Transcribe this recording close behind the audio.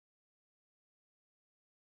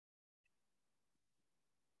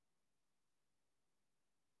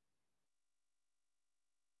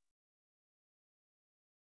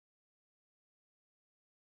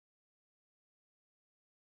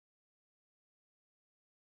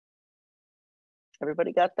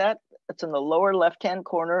Everybody got that? It's in the lower left-hand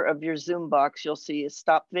corner of your Zoom box. You'll see a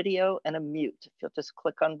stop video and a mute. You'll just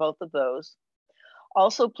click on both of those.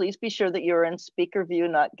 Also, please be sure that you're in speaker view,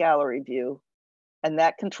 not gallery view. And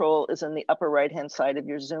that control is in the upper right-hand side of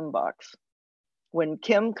your Zoom box. When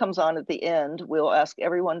Kim comes on at the end, we'll ask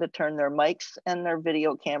everyone to turn their mics and their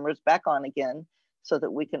video cameras back on again so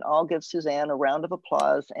that we can all give Suzanne a round of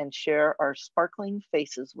applause and share our sparkling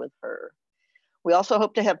faces with her. We also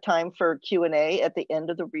hope to have time for Q&A at the end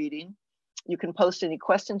of the reading. You can post any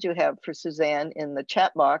questions you have for Suzanne in the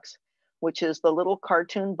chat box, which is the little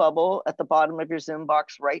cartoon bubble at the bottom of your Zoom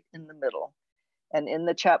box right in the middle. And in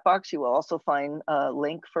the chat box, you will also find a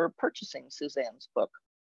link for purchasing Suzanne's book,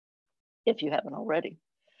 if you haven't already.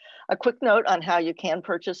 A quick note on how you can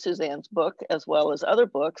purchase Suzanne's book, as well as other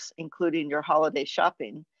books, including your holiday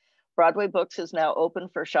shopping. Broadway Books is now open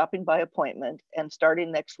for shopping by appointment, and starting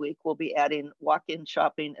next week, we'll be adding walk-in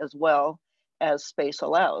shopping as well as space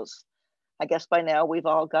allows. I guess by now we've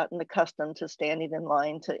all gotten accustomed to standing in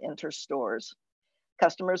line to enter stores.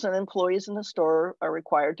 Customers and employees in the store are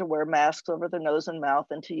required to wear masks over their nose and mouth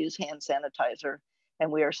and to use hand sanitizer, and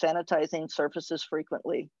we are sanitizing surfaces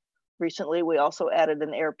frequently. Recently, we also added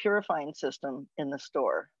an air purifying system in the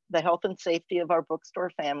store. The health and safety of our bookstore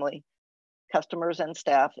family, customers and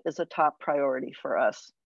staff is a top priority for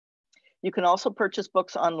us. You can also purchase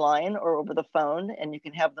books online or over the phone, and you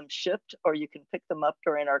can have them shipped or you can pick them up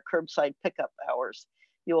during our curbside pickup hours.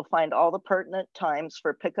 You will find all the pertinent times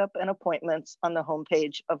for pickup and appointments on the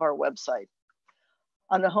homepage of our website.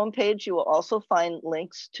 On the homepage, you will also find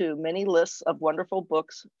links to many lists of wonderful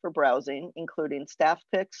books for browsing, including staff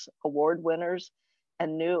picks, award winners,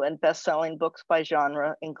 and new and best-selling books by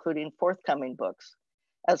genre, including forthcoming books.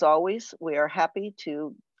 As always, we are happy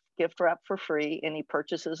to gift wrap for free any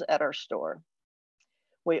purchases at our store.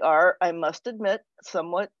 We are, I must admit,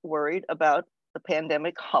 somewhat worried about the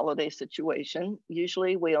pandemic holiday situation.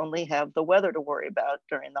 Usually we only have the weather to worry about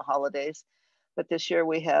during the holidays, but this year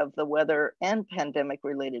we have the weather and pandemic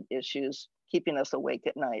related issues keeping us awake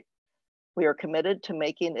at night. We are committed to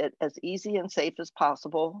making it as easy and safe as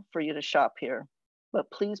possible for you to shop here,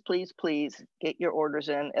 but please, please, please get your orders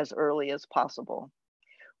in as early as possible.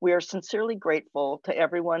 We are sincerely grateful to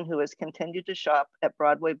everyone who has continued to shop at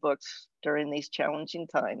Broadway Books during these challenging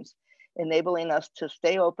times, enabling us to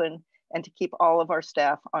stay open and to keep all of our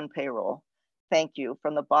staff on payroll. Thank you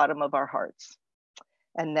from the bottom of our hearts.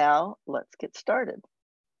 And now let's get started.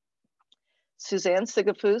 Suzanne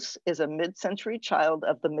Sigafoos is a mid-century child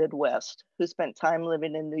of the Midwest who spent time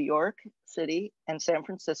living in New York City and San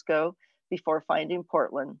Francisco before finding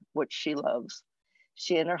Portland, which she loves.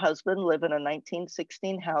 She and her husband live in a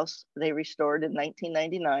 1916 house they restored in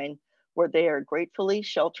 1999, where they are gratefully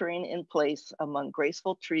sheltering in place among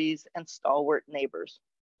graceful trees and stalwart neighbors.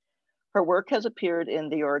 Her work has appeared in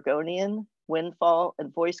The Oregonian, Windfall,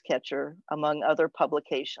 and Voice Catcher, among other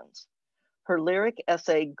publications. Her lyric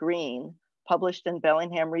essay, Green, published in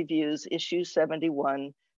Bellingham Review's issue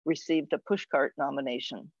 71, received a Pushcart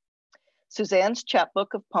nomination. Suzanne's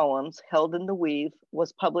chapbook of poems, Held in the Weave,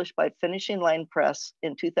 was published by Finishing Line Press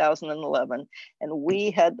in 2011, and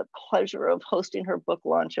we had the pleasure of hosting her book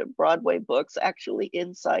launch at Broadway Books, actually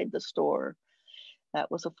inside the store. That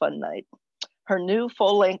was a fun night. Her new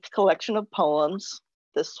full-length collection of poems,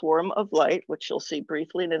 The Swam of Light, which you'll see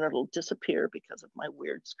briefly and then it'll disappear because of my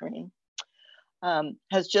weird screen,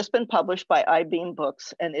 has just been published by iBeam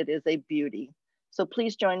Books, and it is a beauty. So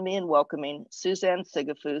please join me in welcoming Suzanne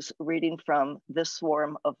Sigafoos reading from The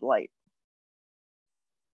Swam of Light.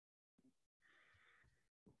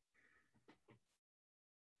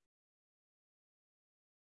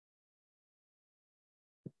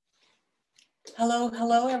 Hello,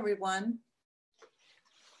 hello, everyone.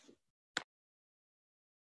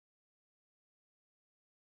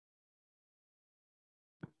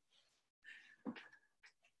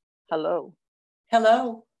 Hello.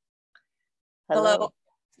 Hello. Hello. Hello.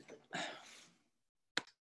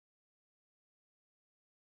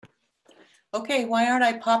 Okay, why aren't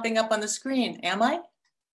I popping up on the screen? Am I?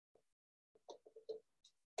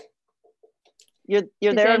 You're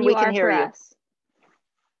there and we can hear you.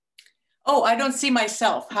 Oh, I don't see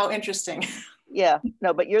myself. How interesting. Yeah,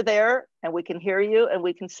 no, but you're there and we can hear you and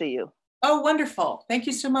we can see you. Oh, wonderful. Thank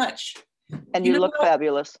you so much. And you look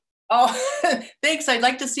fabulous. Oh, thanks. I'd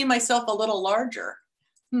like to see myself a little larger.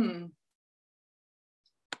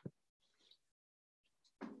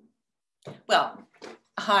 Well,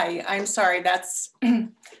 hi, I'm sorry, that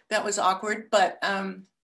was awkward, but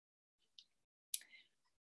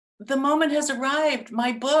the moment has arrived.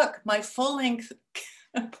 My book, my full-length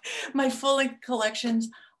collections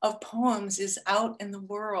of poems is out in the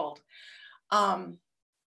world.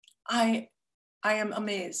 I am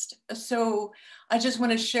amazed. So I just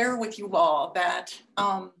want to share with you all that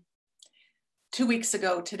 2 weeks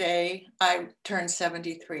ago today, I turned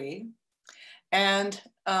 73. And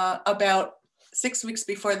about 6 weeks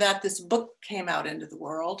before that, this book came out into the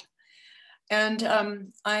world. And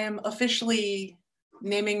I am officially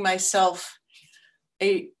naming myself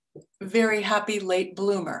a very happy late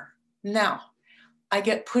bloomer. Now, I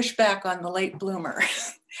get pushback on the late bloomer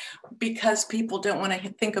because people don't want to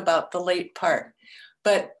think about the late part,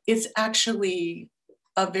 but it's actually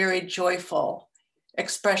a very joyful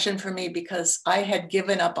expression for me because I had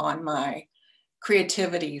given up on my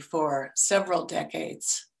creativity for several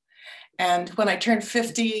decades. And when I turned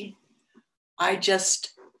 50, I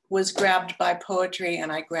just was grabbed by poetry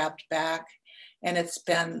and I grabbed back. And it's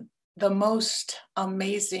been the most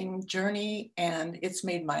amazing journey, and it's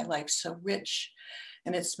made my life so rich,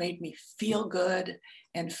 and it's made me feel good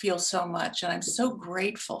and feel so much. And I'm so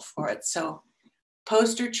grateful for it. So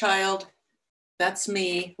poster child, that's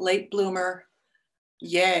me, late bloomer.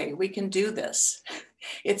 Yay, we can do this.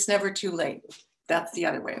 It's never too late. That's the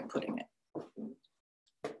other way of putting it.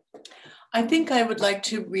 I think I would like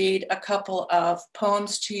to read a couple of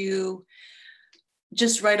poems to you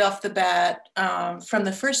just right off the bat from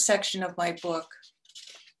the first section of my book.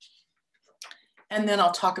 And then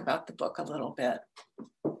I'll talk about the book a little bit.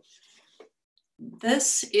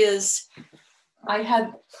 This is, I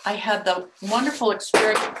had the wonderful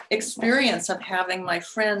experience of having my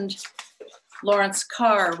friend Lawrence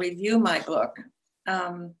Carr review my book.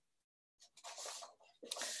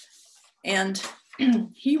 And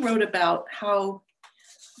he wrote about how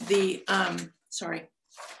the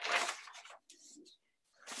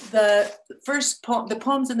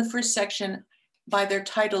poems in the first section by their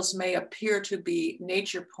titles may appear to be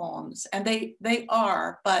nature poems, and they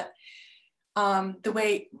are, but the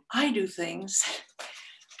way I do things,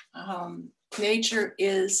 nature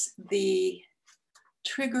is the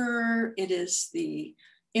trigger, it is the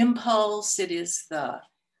impulse, it is the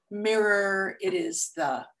mirror, it is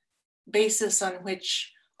the basis on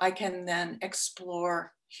which I can then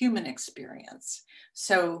explore human experience.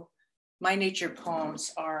 So my nature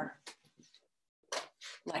poems are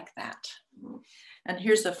like that. And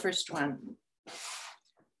here's the first one.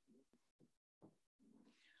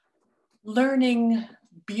 Learning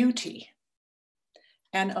beauty,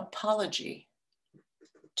 an apology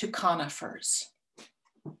to conifers.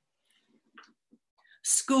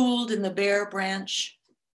 Schooled in the bare branch,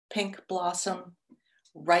 pink blossom,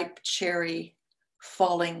 ripe cherry,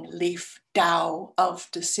 falling leaf, dow of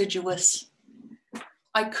deciduous,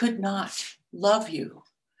 I could not love you,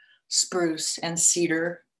 spruce and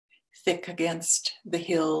cedar, thick against the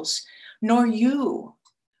hills, nor you,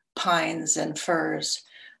 pines and firs,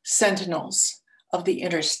 sentinels of the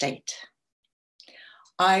interstate.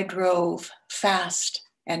 I drove fast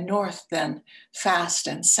and north, then fast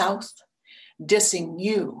and south, dissing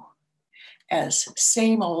you as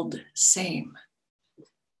same old same.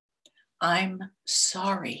 I'm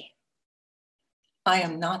sorry. I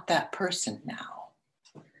am not that person now.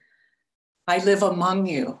 I live among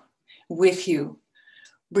you, with you,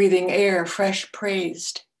 breathing air fresh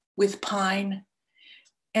praised with pine,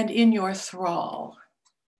 and in your thrall.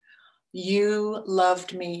 You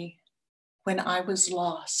loved me when I was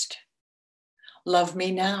lost. Love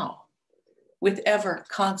me now with ever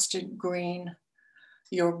constant green,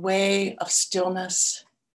 your way of stillness,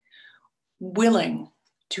 willing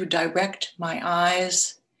to direct my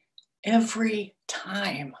eyes every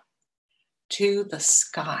time to the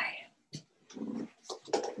sky.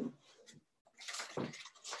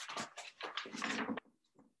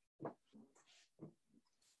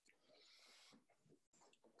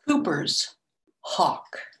 Cooper's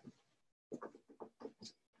hawk.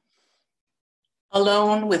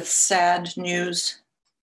 Alone with sad news,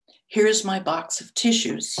 here's my box of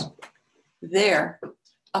tissues. There,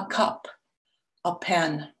 a cup, a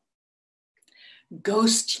pen.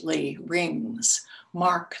 Ghostly rings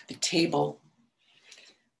mark the table.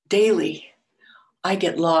 Daily, I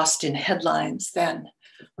get lost in headlines, then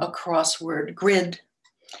a crossword grid.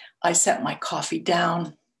 I set my coffee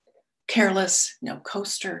down, careless, no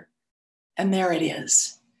coaster, and there it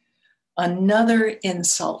is. Another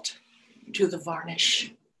insult to the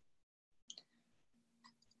varnish.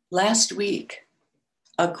 Last week,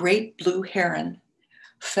 a great blue heron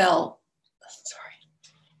fell,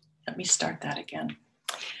 let me start that again.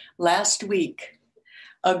 Last week,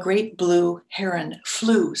 a great blue heron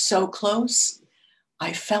flew so close,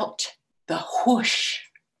 I felt the whoosh.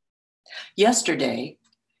 Yesterday,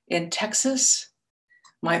 in Texas,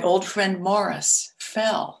 my old friend Morris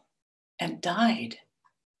fell and died.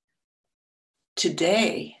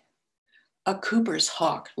 Today, a Cooper's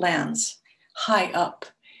hawk lands high up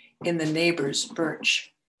in the neighbor's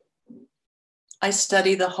birch. I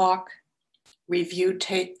study the hawk, review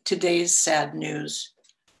today's sad news,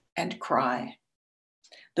 and cry.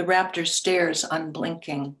 The raptor stares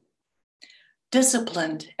unblinking.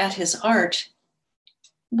 Disciplined at his art,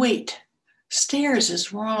 wait, stares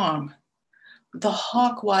is wrong. The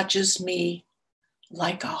hawk watches me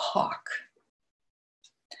like a hawk.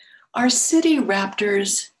 Are city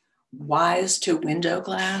raptors wise to window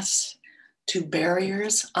glass, to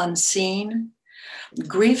barriers unseen?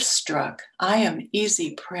 Grief-struck, I am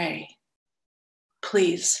easy prey.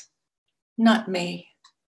 Please, not me,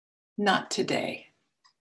 not today.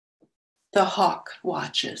 The hawk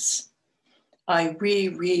watches. I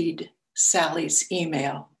reread Sally's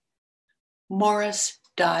email. Morris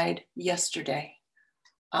died yesterday.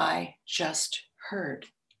 I just heard.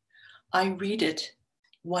 I read it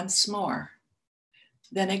once more.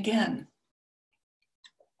 Then again,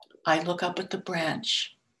 I look up at the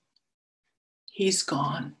branch. He's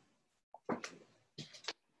gone.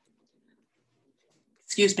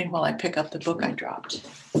 Excuse me while I pick up the book I dropped.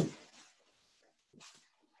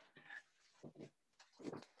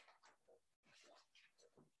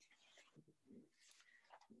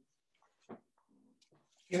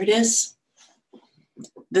 Here it is.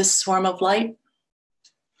 This Swam of Light,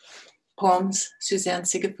 poems, Suzanne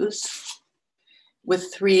Sigafoos,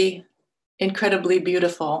 with 3 incredibly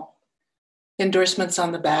beautiful endorsements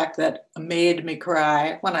on the back that made me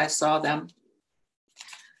cry when I saw them.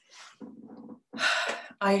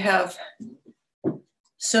 I have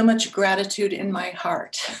so much gratitude in my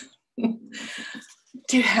heart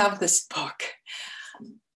to have this book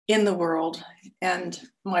in the world and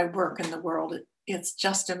my work in the world. It's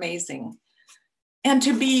just amazing. And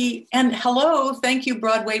hello, thank you,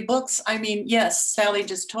 Broadway Books. I mean, yes, Sally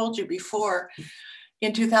just told you before,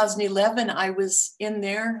 in 2011, I was in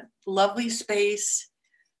their lovely space,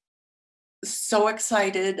 so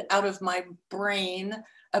excited out of my brain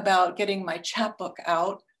about getting my chapbook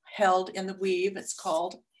out, Held in the Weave, it's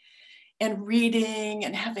called, and reading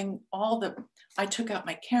and having I took out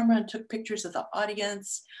my camera and took pictures of the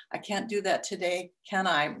audience. I can't do that today, can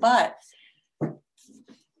I? But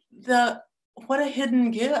what a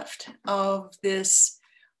hidden gift of this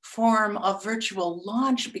form of virtual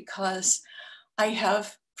launch, because I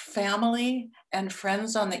have family and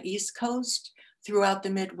friends on the East Coast, throughout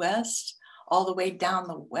the Midwest, all the way down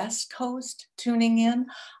the West Coast tuning in.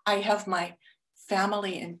 I have my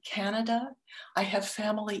family in Canada. I have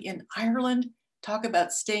family in Ireland. Talk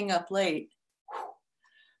about staying up late.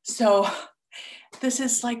 So this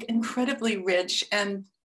is like incredibly rich and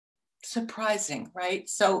surprising, right?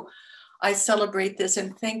 So I celebrate this,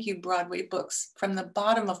 and thank you, Broadway Books, from the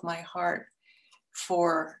bottom of my heart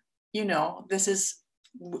for, this is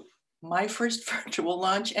my first virtual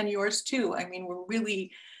launch and yours too. I mean, we're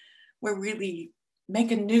really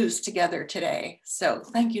making news together today. So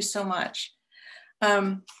thank you so much.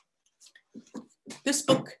 This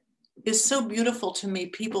book is so beautiful to me.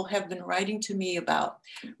 People have been writing to me about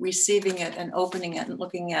receiving it and opening it and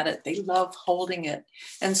looking at it. They love holding it,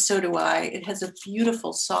 and so do I. It has a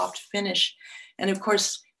beautiful, soft finish. And of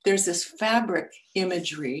course, there's this fabric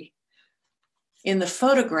imagery in the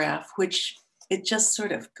photograph, which it just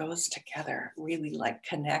sort of goes together, really like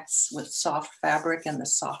connects with soft fabric and the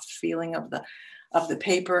soft feeling of the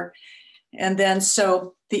paper. And then,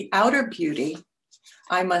 so the outer beauty,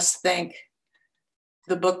 I must thank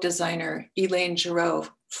the book designer, Elaine Giroux,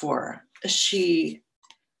 for. She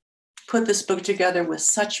put this book together with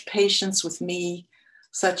such patience with me,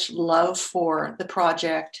 such love for the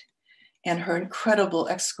project, and her incredible,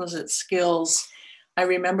 exquisite skills. I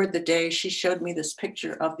remember the day she showed me this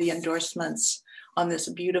picture of the endorsements on this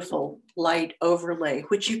beautiful light overlay,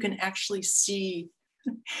 which you can actually see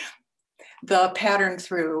the pattern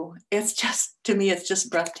through. It's just, to me, it's just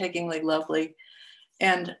breathtakingly lovely.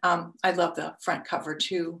 And I love the front cover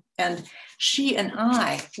too. And she and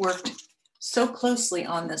I worked so closely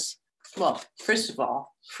on this. Well, first of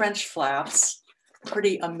all, French flaps,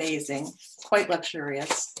 pretty amazing, quite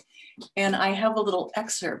luxurious. And I have a little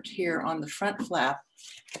excerpt here on the front flap.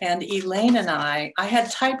 And Elaine and I had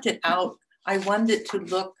typed it out. I wanted it to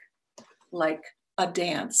look like a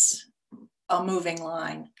dance, a moving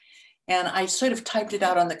line. And I sort of typed it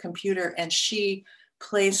out on the computer, and she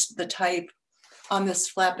placed the type on this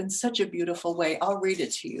flap in such a beautiful way. I'll read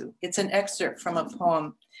it to you. It's an excerpt from a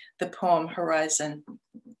poem, the poem Horizon.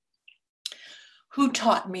 Who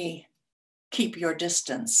taught me keep your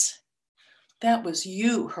distance? That was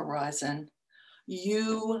you, Horizon.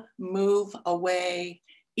 You move away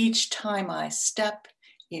each time I step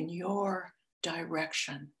in your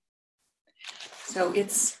direction. So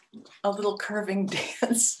it's a little curving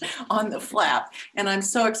dance on the flap. And I'm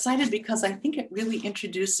so excited because I think it really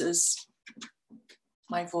introduces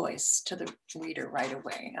my voice to the reader right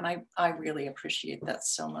away. And I really appreciate that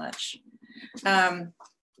so much.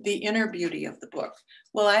 The inner beauty of the book.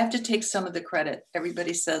 Well, I have to take some of the credit.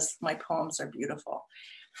 Everybody says my poems are beautiful.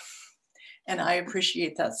 And I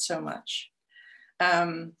appreciate that so much.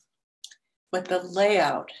 But the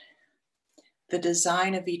layout, the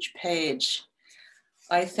design of each page,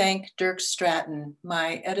 I thank Dirk Stratton,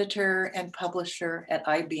 my editor and publisher at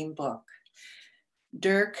iBeam Book.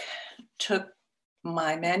 Dirk took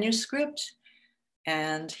my manuscript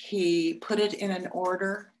and he put it in an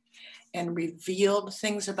order and revealed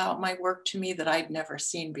things about my work to me that I'd never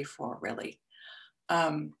seen before, really.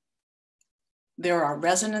 There are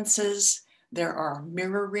resonances, there are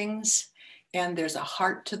mirrorings, and there's a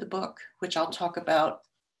heart to the book, which I'll talk about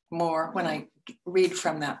more when I read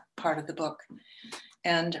from that part of the book.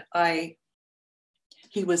 And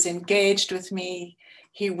he was engaged with me,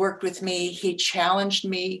 he worked with me, he challenged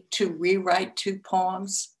me to rewrite 2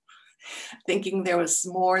 poems, thinking there was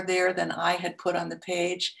more there than I had put on the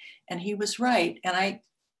page. And he was right. And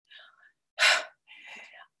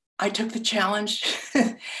I took the challenge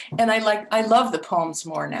and I love the poems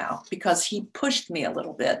more now because he pushed me a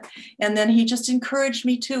little bit. And then he just encouraged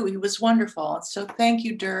me too. He was wonderful. So thank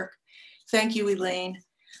you, Dirk. Thank you, Elaine.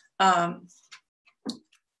 I'm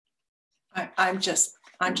just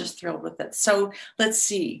thrilled with it. So let's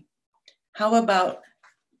see. How about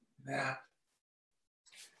Matt?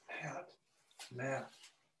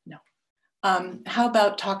 No. How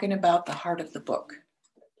about talking about the heart of the book?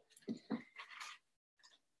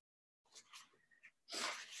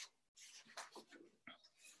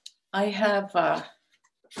 I have, the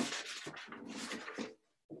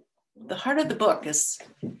heart of the book is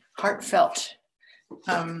heartfelt.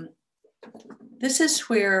 This is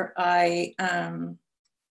where I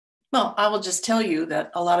will just tell you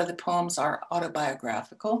that a lot of the poems are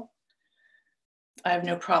autobiographical. I have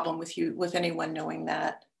no problem with anyone knowing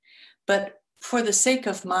that. But for the sake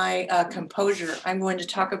of my composure, I'm going to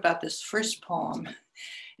talk about this first poem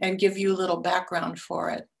and give you a little background for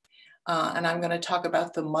it. And I'm going to talk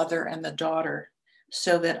about the mother and the daughter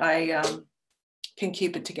so that I can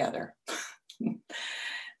keep it together.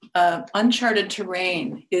 Uncharted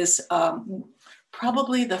Terrain is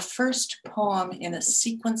probably the first poem in a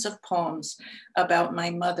sequence of poems about my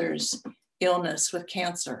mother's illness with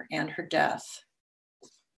cancer and her death.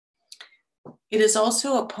 It is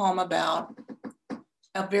also a poem about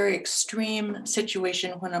a very extreme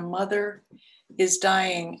situation when a mother is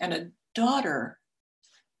dying and a daughter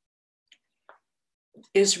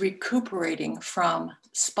is recuperating from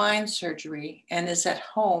spine surgery and is at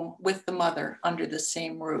home with the mother under the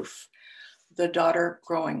same roof. The daughter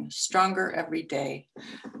growing stronger every day,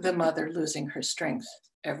 the mother losing her strength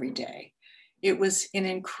every day. It was an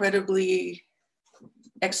incredibly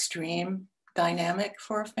extreme dynamic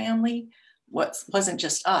for a family. Wasn't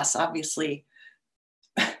just us, obviously.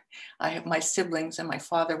 I have my siblings and my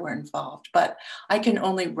father were involved, but I can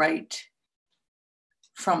only write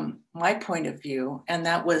from my point of view, and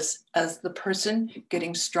that was as the person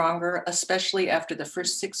getting stronger, especially after the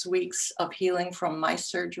first 6 weeks of healing from my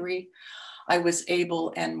surgery. I was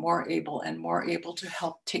able and more able to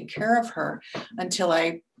help take care of her until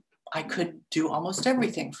I could do almost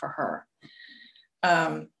everything for her.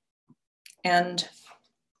 And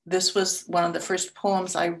this was one of the first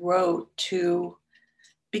poems I wrote to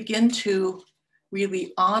begin to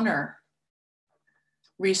really honor,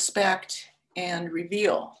 respect, and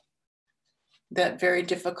reveal that very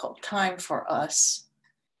difficult time for us.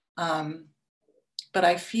 But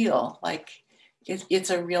I feel like it's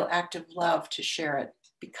a real act of love to share it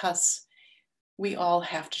because we all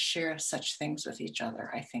have to share such things with each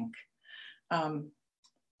other, I think.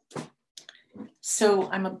 So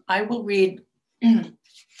I will read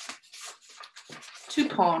 2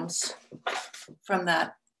 poems from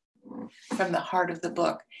the heart of the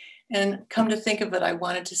book. And come to think of it, I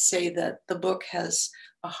wanted to say that the book has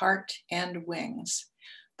a heart and wings.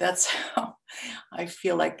 That's how I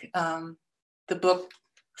feel like the book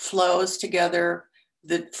flows together.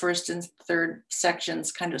 The first and third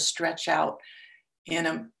sections kind of stretch out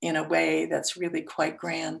in a way that's really quite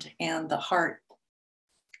grand. And the heart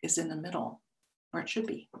is in the middle, where it should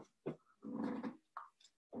be.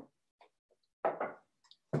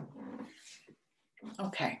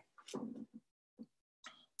 Okay.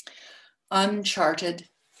 Uncharted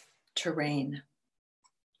Terrain.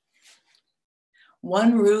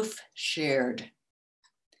 One roof shared.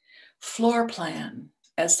 Floor plan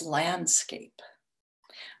as landscape.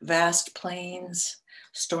 Vast plains,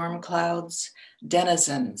 storm clouds,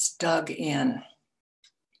 denizens dug in.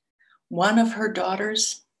 One of her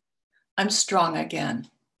daughters, I'm strong again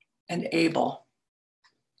and able.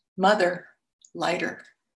 Mother, lighter,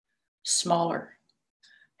 smaller,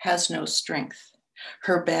 has no strength.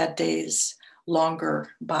 Her bad days longer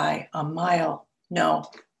by a mile, no,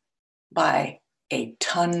 by a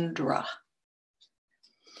tundra.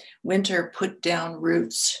 Winter put down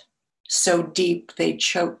roots so deep they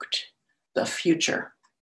choked the future.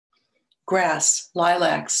 Grass,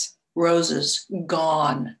 lilacs, roses,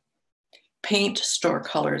 gone. Paint store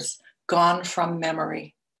colors, gone from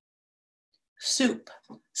memory. Soup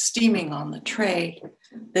steaming on the tray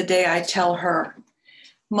the day I tell her,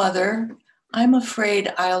 Mother, I'm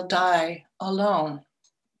afraid I'll die alone.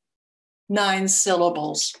 9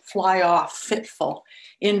 syllables fly off fitful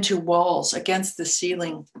into walls against the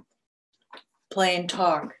ceiling. Plain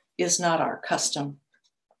talk is not our custom.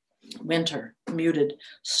 Winter, muted,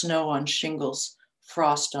 snow on shingles,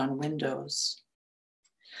 frost on windows.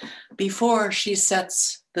 Before she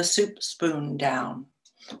sets the soup spoon down,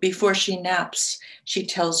 before she naps, she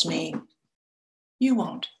tells me, you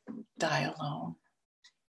won't die alone.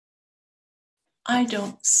 I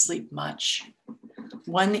don't sleep much.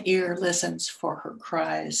 One ear listens for her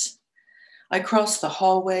cries. I cross the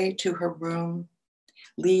hallway to her room,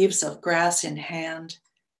 leaves of grass in hand,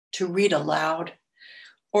 to read aloud,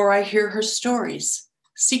 or I hear her stories,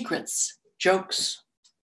 secrets, jokes.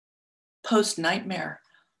 Post-nightmare,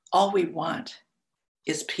 all we want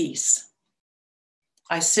is peace.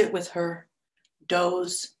 I sit with her,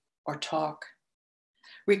 doze or talk,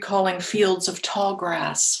 recalling fields of tall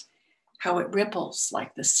grass, how it ripples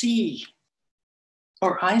like the sea.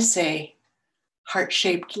 Or I say,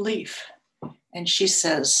 heart-shaped leaf, and she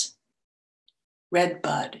says, red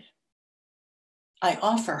bud. I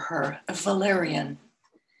offer her a valerian.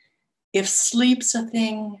 If sleep's a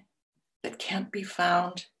thing that can't be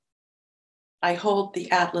found, I hold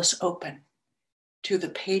the atlas open to the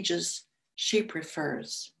pages she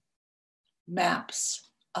prefers. Maps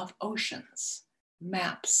of oceans,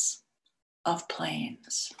 maps of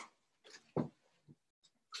plains.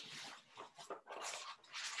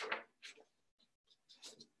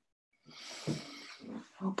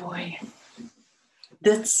 Oh boy.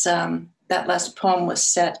 That last poem was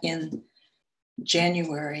set in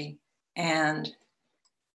January, and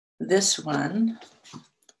this one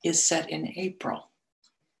is set in April.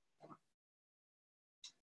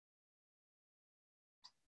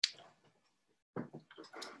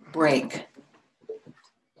 Break.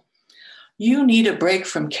 You need a break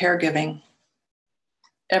from caregiving.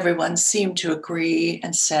 Everyone seemed to agree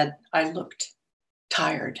and said I looked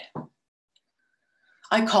tired.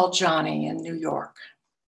 I called Johnny in New York.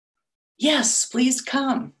 Yes, please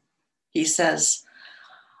come. He says,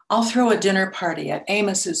 I'll throw a dinner party at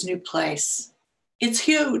Amos's new place. It's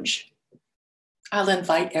huge. I'll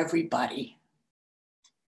invite everybody.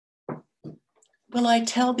 Will I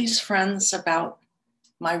tell these friends about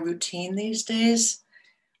my routine these days?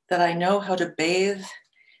 That I know how to bathe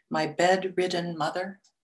my bedridden mother?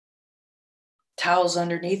 Towels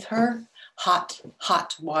underneath her, hot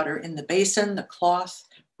water in the basin, the cloth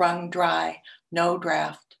wrung dry, no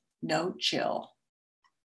draft, no chill.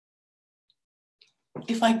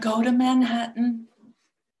 If I go to Manhattan,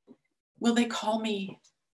 will they call me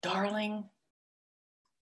darling?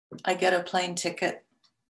 I get a plane ticket.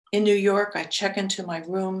 In New York, I check into my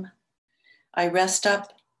room. I rest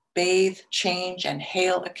up, bathe, change, and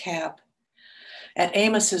hail a cab. At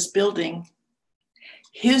Amos's building,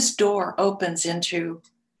 his door opens into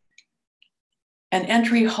an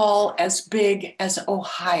entry hall as big as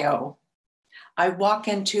Ohio. I walk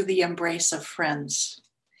into the embrace of friends.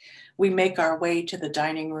 We make our way to the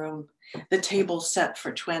dining room, the table set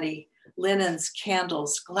for 20, linens,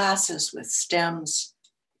 candles, glasses with stems.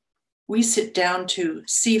 We sit down to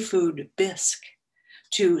seafood bisque,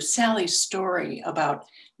 to Sally's story about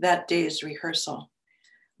that day's rehearsal.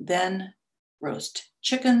 Then roast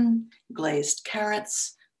chicken, glazed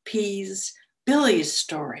carrots, peas, Billy's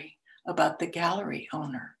story about the gallery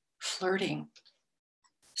owner flirting.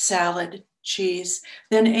 Salad, cheese,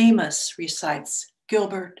 then Amos recites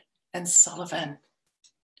Gilbert and Sullivan.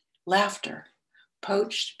 Laughter,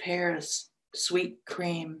 poached pears, sweet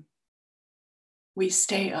cream. We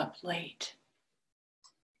stay up late.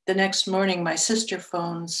 The next morning, my sister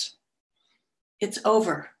phones. It's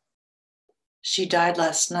over. She died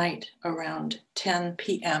last night around 10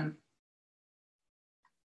 p.m.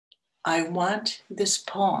 I want this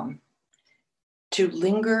poem to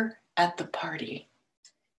linger at the party,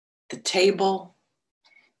 the table,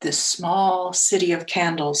 this small city of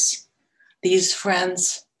candles, These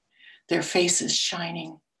friends, their faces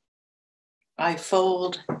shining. I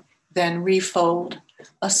fold, then refold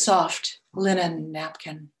a soft linen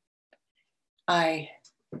napkin. I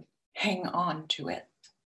hang on to it.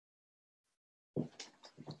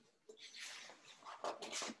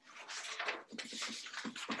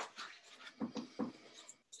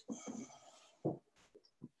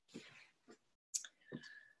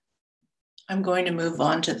 I'm going to move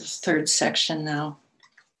on to the third section now.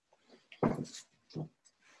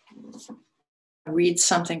 I'll read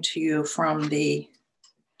something to you from the,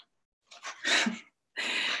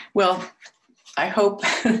 well, I hope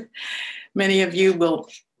many of you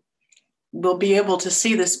will be able to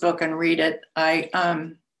see this book and read it.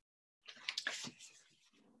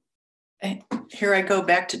 Here I go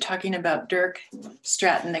back to talking about Dirk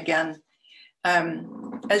Stratton again.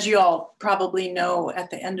 As you all probably know,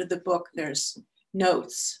 at the end of the book, there's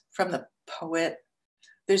notes from the poet.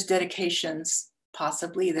 There's dedications,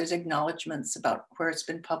 possibly. There's acknowledgments about where it's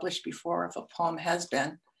been published before, if a poem has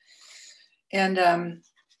been. And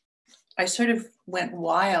I sort of went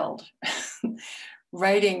wild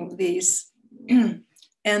writing these.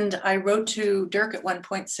 And I wrote to Dirk at one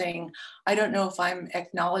point saying, I don't know if I'm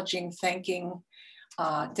acknowledging, thanking,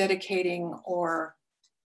 dedicating, or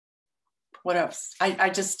what else?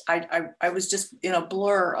 I was just in a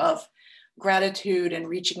blur of gratitude and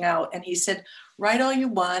reaching out. And he said, write all you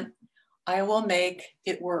want, I will make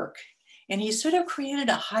it work. And he sort of created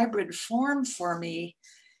a hybrid form for me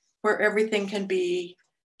where everything can be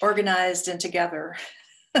organized and together.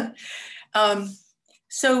 And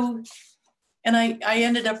I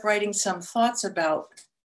ended up writing some thoughts about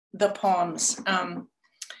the poems.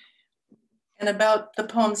 And about the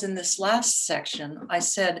poems in this last section, I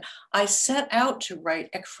said, I set out to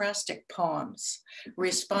write ekphrastic poems,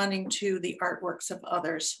 responding to the artworks of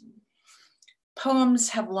others. Poems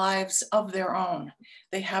have lives of their own.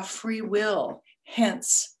 They have free will,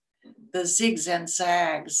 hence the zigs and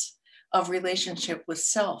zags of relationship with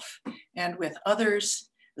self and with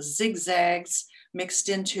others, zigzags mixed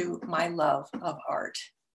into my love of art.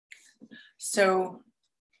 So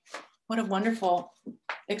what a wonderful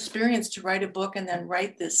experience to write a book and then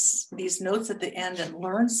write these notes at the end and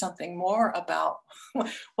learn something more about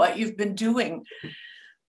what you've been doing.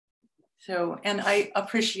 So, and I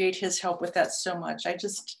appreciate his help with that so much.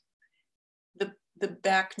 The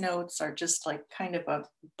back notes are just like kind of a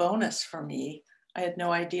bonus for me. I had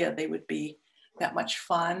no idea they would be that much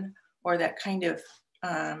fun or that kind of,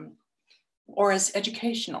 or as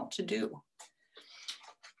educational to do.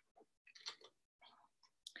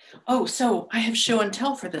 Oh, so I have show and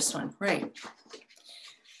tell for this one, right.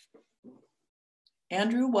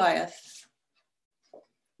 Andrew Wyeth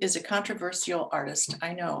is a controversial artist,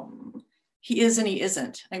 I know. He is and he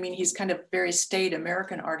isn't. I mean, he's kind of very staid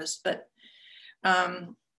American artist, but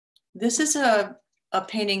this is a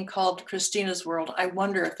painting called Christina's World. I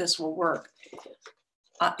wonder if this will work.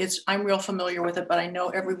 I'm real familiar with it, but I know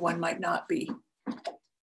everyone might not be.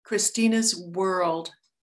 Christina's World.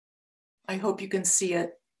 I hope you can see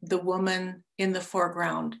it. The woman in the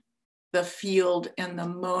foreground, the field and the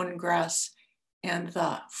mown grass and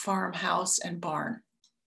the farmhouse and barn.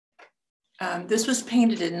 This was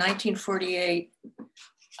painted in 1948,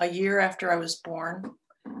 a year after I was born.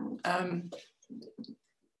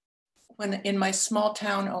 When in my small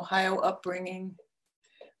town, Ohio upbringing,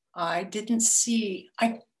 I didn't see,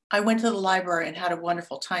 I went to the library and had a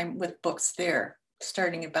wonderful time with books there,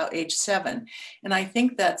 starting about age 7. And I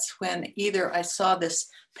think that's when either I saw this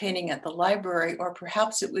painting at the library or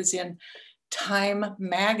perhaps it was in Time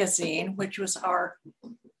magazine, which was our,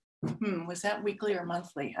 was that weekly or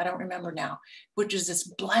monthly? I don't remember now, which is this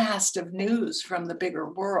blast of news from the bigger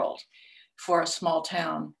world for a small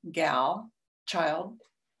town child.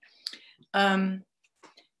 And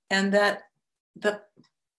that the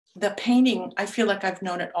painting, I feel like I've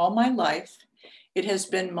known it all my life. It has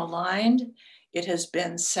been maligned, it has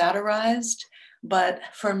been satirized, but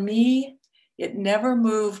for me, it never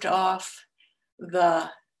moved off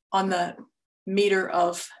on the meter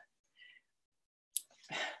of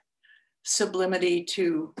sublimity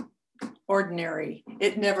to ordinary.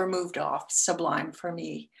 It never moved off sublime for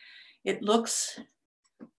me. It looks,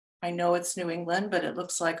 I know it's New England, but it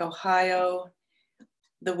looks like Ohio.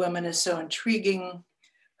 The woman is so intriguing.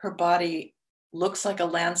 Her body looks like a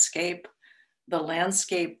landscape. The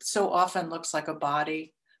landscape so often looks like a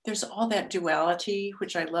body. There's all that duality,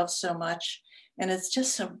 which I love so much. And it's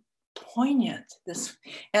just so poignant.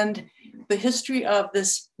 And the history of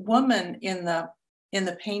this woman in the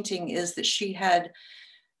painting is that she had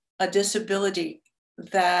a disability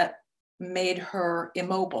that made her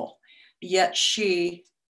immobile, yet she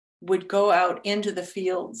would go out into the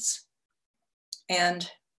fields and,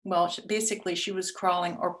 well, basically she was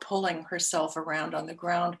crawling or pulling herself around on the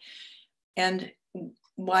ground. And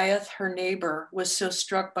Wyeth, her neighbor, was so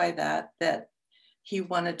struck by that he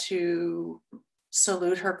wanted to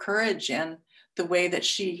salute her courage and the way that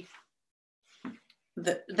she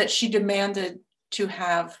demanded to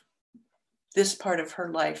have this part of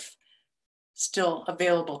her life still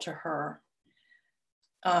available to her.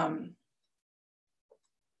 And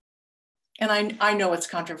I know it's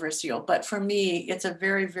controversial, but for me, it's a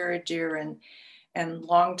very, very dear and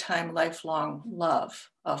long-time, lifelong love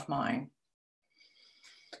of mine.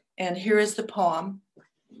 And here is the poem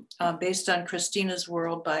based on Christina's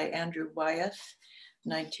World by Andrew Wyeth,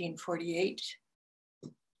 1948.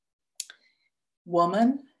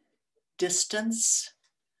 Woman, distance,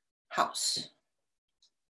 house.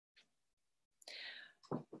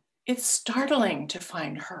 It's startling to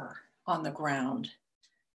find her on the ground,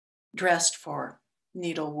 dressed for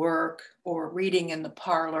needlework or reading in the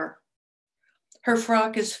parlor. Her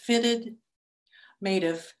frock is fitted, made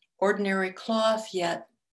of ordinary cloth, yet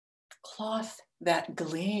cloth that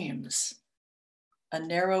gleams. A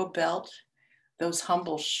narrow belt, those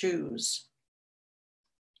humble shoes.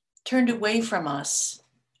 Turned away from us,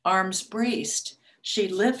 arms braced, she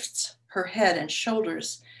lifts her head and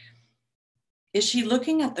shoulders. Is she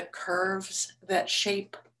looking at the curves that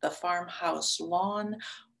shape the farmhouse lawn,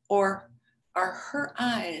 or are her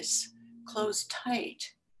eyes closed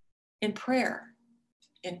tight in prayer,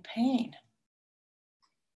 in pain?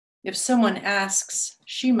 If someone asks,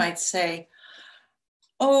 she might say,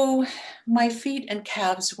 oh, my feet and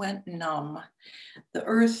calves went numb. The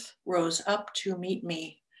earth rose up to meet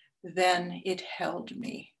me, then it held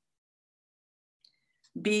me.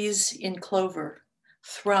 Bees in clover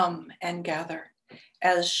thrum and gather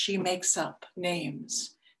as she makes up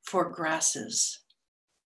names for grasses.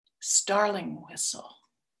 Starling whistle,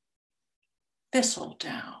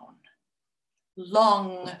 thistledown,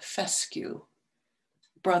 long fescue,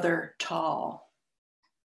 brother tall.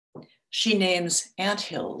 She names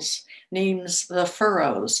anthills, names the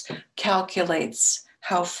furrows, calculates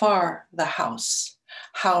how far the house,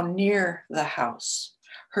 how near the house,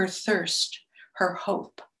 her thirst, her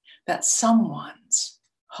hope that someone's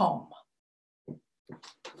home.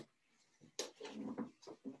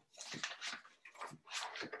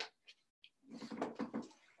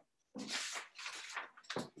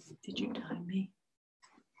 Did you time me?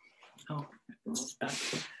 Oh,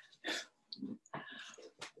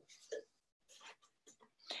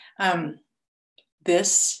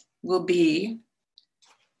 this will be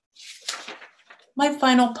my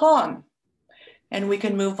final poem, and we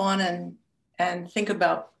can move on and think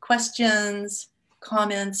about questions,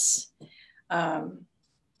 comments, and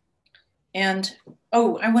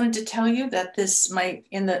oh, I wanted to tell you that this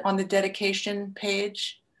on the dedication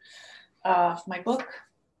page of my book,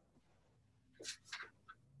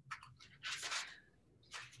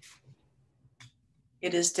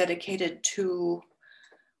 it is dedicated to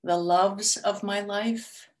the loves of my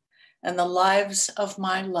life and the lives of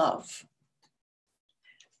my love.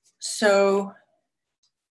 So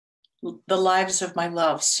the lives of my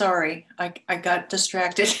love, sorry, I got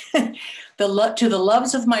distracted. To the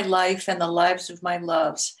loves of my life and the lives of my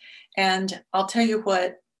loves. And I'll tell you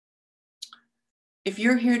what, if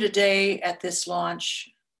you're here today at this launch,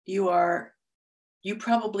 you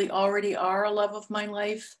probably already are a love of my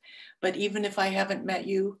life, but even if I haven't met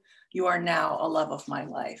you, you are now a love of my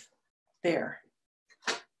life. There.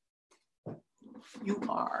 You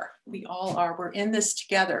are. We all are. We're in this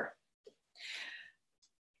together.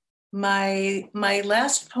 My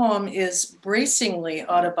last poem is bracingly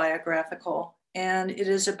autobiographical, and it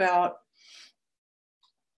is about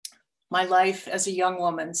my life as a young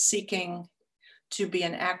woman seeking to be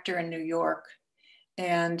an actor in New York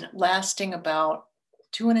and lasting about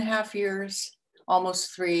 2.5 years,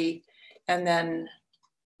 almost 3, and then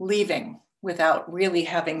leaving without really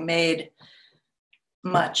having made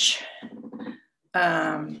much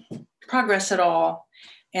progress at all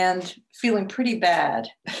and feeling pretty bad.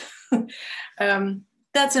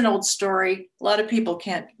 That's an old story. A lot of people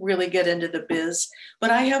can't really get into the biz, but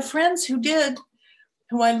I have friends who did,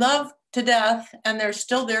 who I love to death, and they're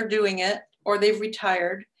still there doing it, or they've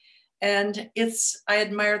retired. And I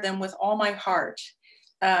admire them with all my heart.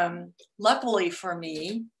 Luckily for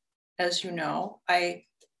me, as you know, I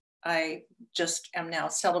just am now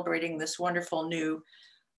celebrating this wonderful new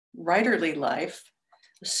writerly life.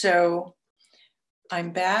 So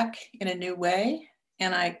I'm back in a new way,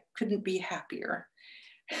 and I couldn't be happier.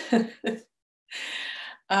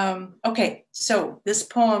 Okay, so this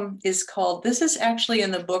poem is called, this is actually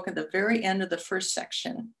in the book at the very end of the first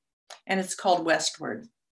section. and it's called Westward.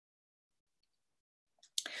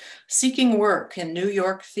 Seeking work in New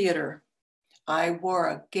York theater, I wore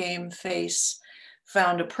a game face,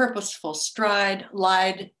 found a purposeful stride,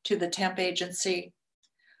 lied to the temp agency.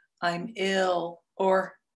 I'm ill,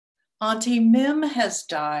 or Auntie Mim has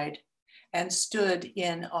died, and stood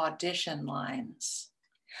in audition lines.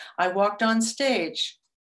 I walked on stage.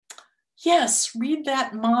 Yes, read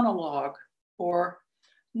that monologue, or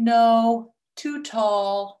no, too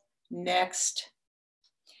tall, next.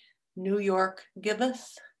 New York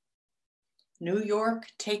giveth, New York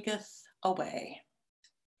taketh away.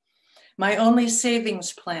 My only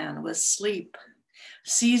savings plan was sleep.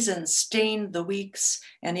 Seasons stained the weeks,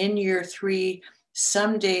 and in year 3,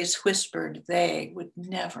 some days whispered they would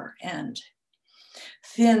never end.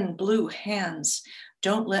 Thin blue hands,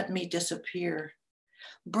 don't let me disappear.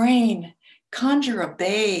 Brain, conjure a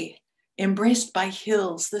bay, embraced by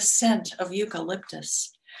hills, the scent of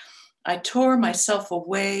eucalyptus. I tore myself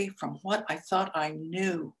away from what I thought I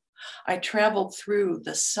knew. I traveled through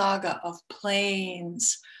the saga of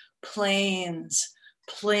plains, plains,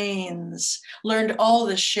 plains, learned all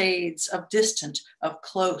the shades of distant, of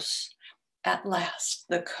close. At last,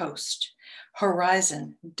 the coast,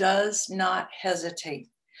 horizon does not hesitate,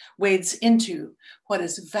 wades into what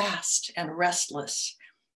is vast and restless.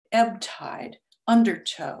 Ebb tide,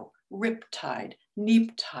 undertow, rip tide,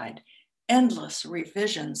 neap tide, endless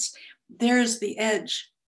revisions. There's the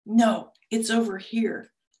edge. No, it's over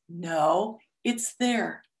here. No, it's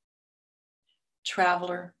there.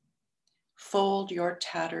 Traveler, fold your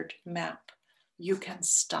tattered map. You can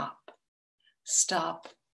stop. Stop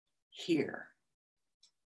here.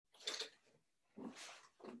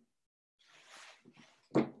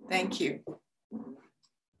 Thank you.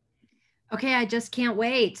 Okay, I just can't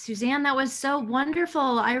wait. Suzanne, that was so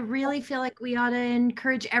wonderful. I really feel like we ought to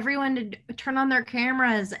encourage everyone to turn on their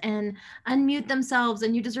cameras and unmute themselves,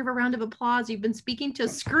 and you deserve a round of applause. You've been speaking to a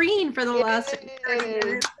screen for the last 30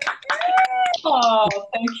 minutes. Oh,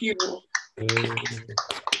 thank you.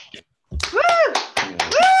 Woo!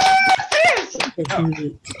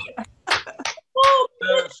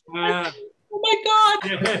 Oh my God.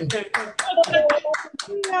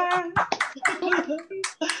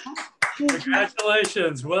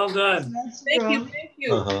 Congratulations. Well done. Thank you. Thank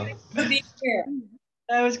you. Thanks for being here.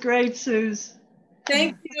 That was great, Suze.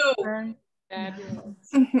 Thank you.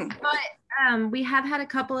 We have had a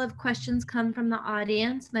couple of questions come from the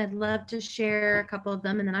audience, and I'd love to share a couple of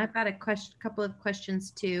them. And then I've got a couple of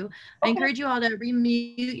questions too. I encourage you all to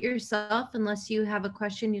remute yourself unless you have a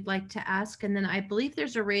question you'd like to ask. And then I believe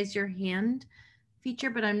there's a raise your hand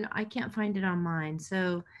feature, but I can't find it on mine.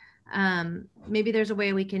 So maybe there's a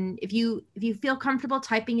way we can, if you feel comfortable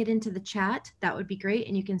typing it into the chat, that would be great.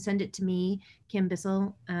 And you can send it to me, Kim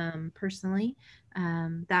Bissell, personally.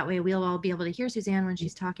 That way we'll all be able to hear Suzanne when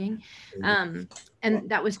she's talking. And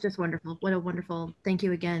that was just wonderful. What a wonderful, thank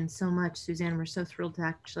you again so much, Suzanne. We're so thrilled to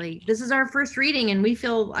actually, this is our first reading and we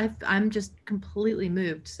feel, I'm just completely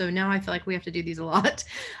moved. So now I feel like we have to do these a lot.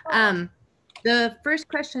 The first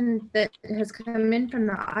question that has come in from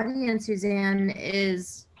the audience, Suzanne,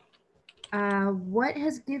 is what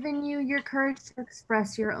has given you your courage to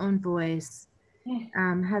express your own voice?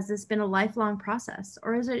 Has this been a lifelong process,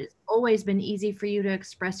 or has it always been easy for you to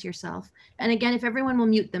express yourself? And again, if everyone will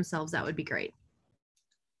mute themselves, that would be great.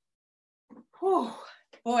 Whew,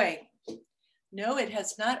 boy, no, it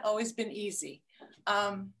has not always been easy.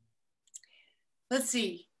 Let's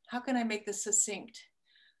see, how can I make this succinct?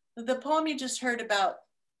 The poem you just heard about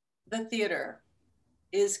the theater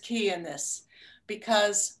is key in this,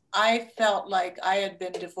 because I felt like I had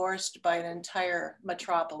been divorced by an entire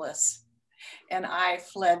metropolis, and I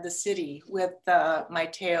fled the city with my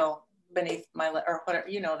tail beneath my leg, or whatever,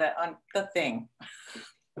 you know, that on the thing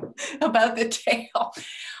about the tail.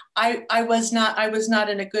 I was not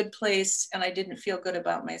in a good place, and I didn't feel good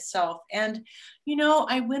about myself. And, you know,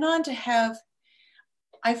 I went on to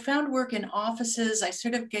I found work in offices. I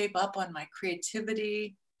sort of gave up on my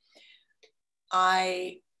creativity.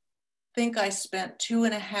 I think I spent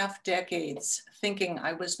 2.5 decades thinking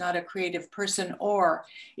I was not a creative person, or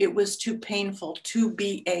it was too painful to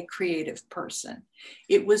be a creative person.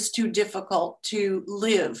 It was too difficult to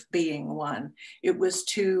live being one. It was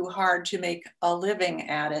too hard to make a living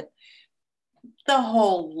at it. The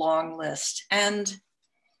whole long list. And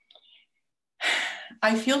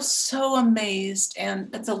I feel so amazed, and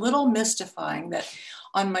it's a little mystifying that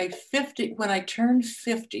on my 50, when I turned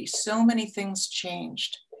 50, so many things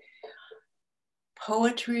changed.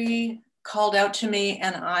 Poetry called out to me,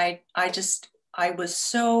 and I was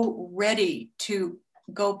so ready to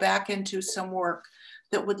go back into some work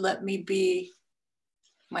that would let me be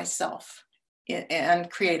myself and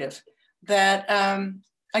creative, that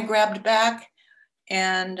I grabbed back.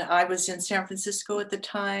 And I was in San Francisco at the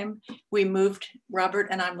time. We moved, Robert,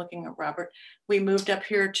 and I'm looking at Robert. We moved up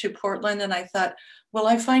here to Portland, and I thought, will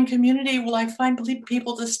I find community? Will I find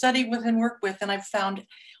people to study with and work with? And I've found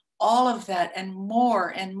all of that and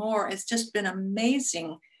more and more. It's just been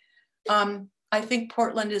amazing. I think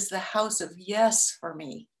Portland is the house of yes for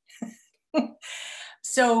me.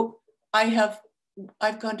 So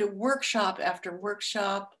I've gone to workshop after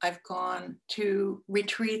workshop. I've gone to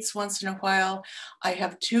retreats once in a while. I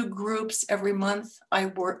have 2 groups every month I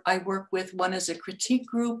work with. One is a critique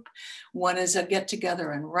group, one is a get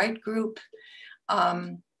together and write group.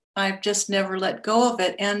 I've just never let go of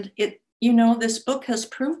it. And this book has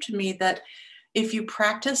proved to me that if you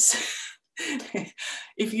practice,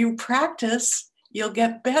 you'll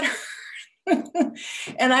get better.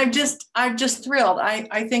 And I'm just thrilled.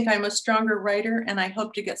 I think I'm a stronger writer, and I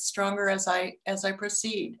hope to get stronger as I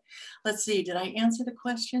proceed. Let's see, did I answer the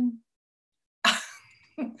question?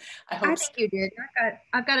 I think you did.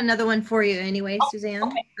 I've got another one for you anyway, Suzanne.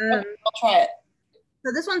 Okay. I'll try it.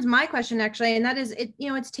 So this one's my question actually, and that is,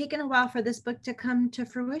 it's taken a while for this book to come to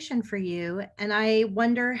fruition for you. And I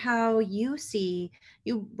wonder how you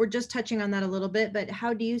were just touching on that a little bit, but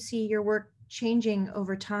how do you see your work changing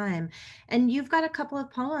over time? And you've got a couple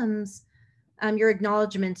of poems. Your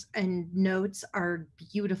acknowledgments and notes are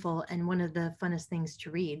beautiful and one of the funnest things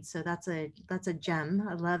to read. So that's a gem.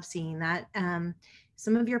 I love seeing that.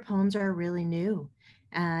 Some of your poems are really new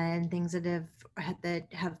and things that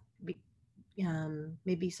have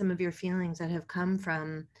maybe some of your feelings that have come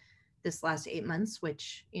from this last 8 months,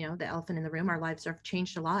 which, the elephant in the room, our lives have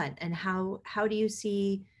changed a lot. And how do you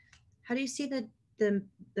see the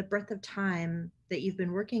breadth of time that you've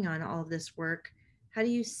been working on all of this work? How do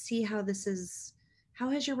you see how has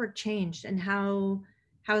your work changed, and how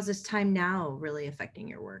is this time now really affecting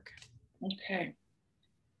your work? Okay.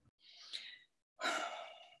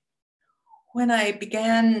 When I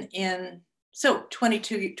began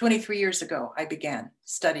 23 years ago, I began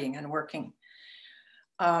studying and working.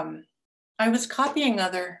 I was copying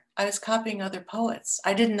other poets.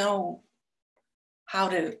 I didn't know how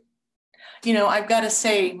to, I've got to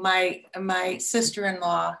say, my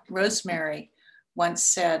sister-in-law, Rosemary, once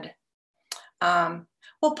said,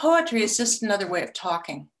 well, poetry is just another way of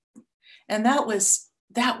talking. And that was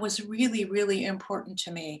really, really important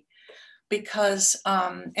to me, because,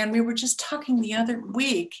 and we were just talking the other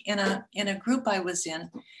week in a group I was in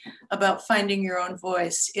about finding your own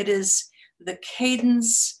voice. It is the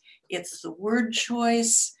cadence, it's the word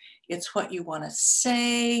choice, it's what you want to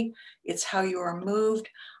say, it's how you are moved.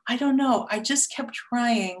 I don't know, I just kept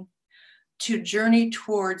trying to journey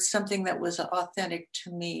towards something that was authentic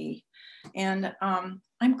to me. And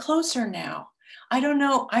I'm closer now. I don't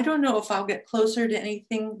know if I'll get closer to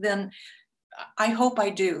anything than, I hope I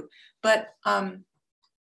do. But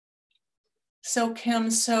so Kim,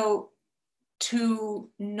 to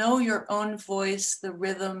know your own voice, the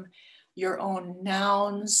rhythm, your own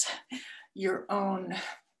nouns, your own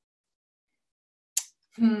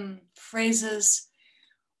phrases,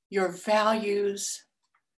 your values,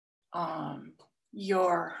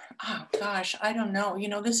 your, oh gosh, I don't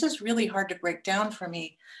know. This is really hard to break down for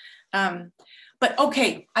me. But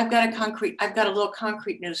okay, I've got a little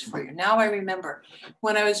concrete news for you. Now I remember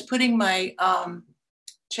when I was putting my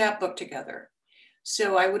chapbook together.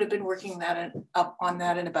 So I would have been working up on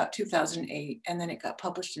that in about 2008, and then it got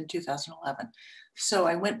published in 2011. So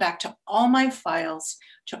I went back to all my files,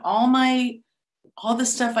 to all the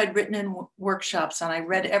stuff I'd written in workshops, and I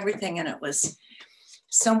read everything, and it was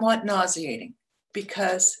somewhat nauseating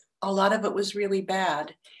because a lot of it was really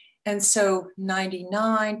bad. And so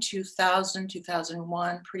 99, 2000,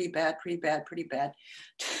 2001, pretty bad.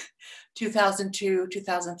 2002,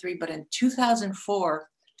 2003, but in 2004,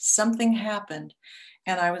 something happened.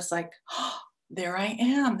 And I was like, oh, there I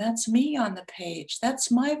am. That's me on the page.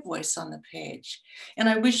 That's my voice on the page. And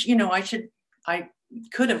I wish, I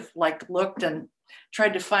could have looked and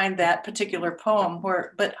tried to find that particular poem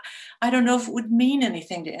but I don't know if it would mean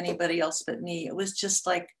anything to anybody else but me. It was just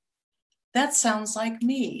like, that sounds like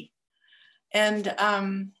me. And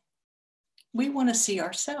we want to see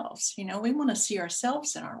ourselves, we want to see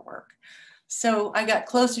ourselves in our work. So I got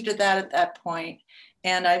closer to that at that point,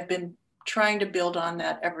 and I've been trying to build on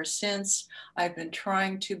that ever since. I've been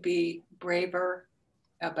trying to be braver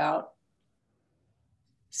about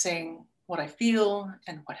saying what I feel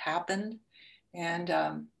and what happened. And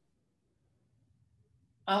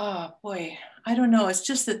oh boy, I don't know. It's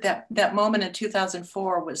just that moment in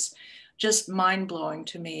 2004 was just mind-blowing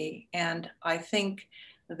to me. And I think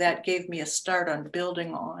that gave me a start on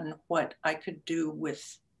building on what I could do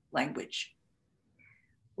with language.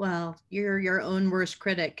 Well, you're your own worst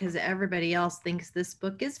critic because everybody else thinks this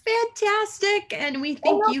book is fantastic. And we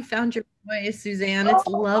think you found your voice, Suzanne. It's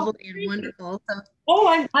lovely and wonderful. So,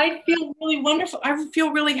 I feel really wonderful. I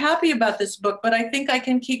feel really happy about this book, but I think I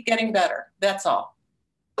can keep getting better. That's all.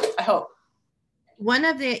 I hope. One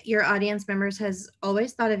of your audience members has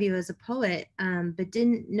always thought of you as a poet, but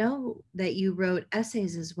didn't know that you wrote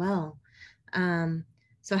essays as well.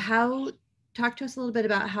 So talk to us a little bit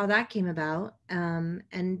about how that came about,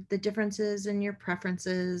 and the differences in your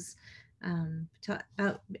preferences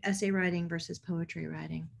about essay writing versus poetry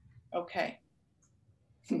writing. Okay.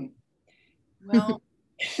 Well,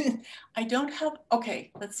 I don't have,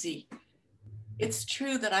 okay, let's see. It's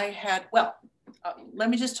true that I had, let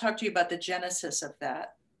me just talk to you about the genesis of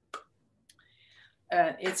that.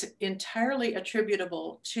 It's entirely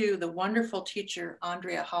attributable to the wonderful teacher,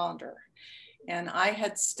 Andrea Hollander. And I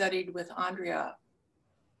had studied with Andrea,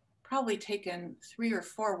 probably taken 3 or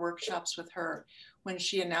 4 workshops with her when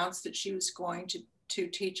she announced that she was going to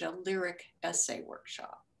teach a lyric essay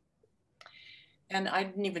workshop. And I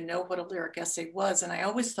didn't even know what a lyric essay was. And I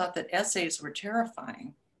always thought that essays were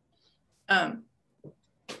terrifying.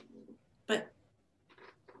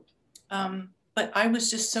 But I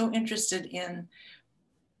was just so interested in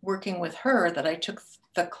working with her that I took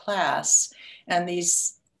the class, and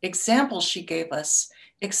these examples she gave us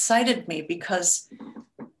excited me because,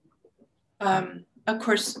 of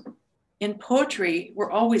course, in poetry,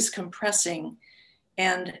 we're always compressing,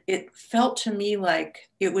 and it felt to me like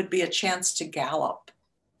it would be a chance to gallop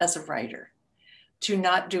as a writer, to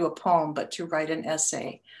not do a poem, but to write an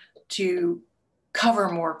essay, to cover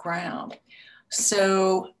more ground.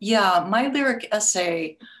 So yeah, my lyric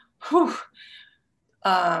essay,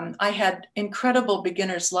 I had incredible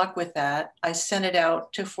beginner's luck with that. I sent it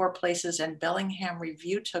out to 4 places and Bellingham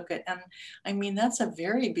Review took it. And I mean, that's a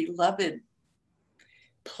very beloved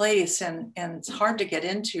place and it's hard to get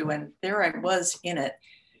into. And there I was in it.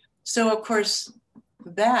 So of course,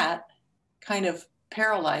 that kind of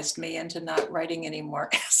paralyzed me into not writing any more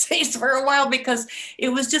essays for a while because it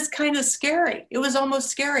was just kind of scary. It was almost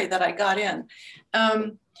scary that I got in.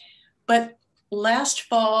 But last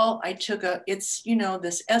fall, I took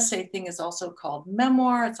this essay thing is also called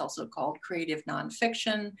memoir. It's also called creative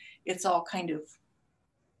nonfiction. It's all kind of,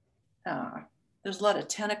 there's a lot of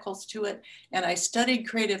tentacles to it. And I studied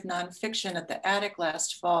creative nonfiction at the Attic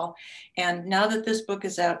last fall. And now that this book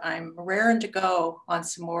is out, I'm raring to go on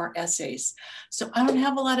some more essays. So I don't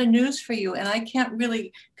have a lot of news for you and I can't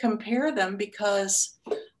really compare them because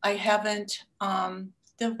I haven't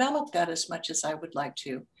developed that as much as I would like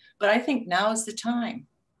to. But I think now is the time.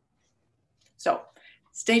 So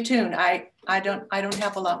stay tuned. I don't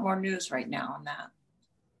have a lot more news right now on that.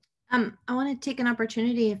 I want to take an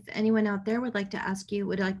opportunity if anyone out there would like to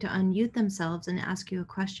unmute themselves and ask you a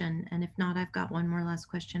question. And if not, I've got one more last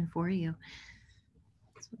question for you.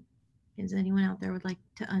 Is anyone out there would like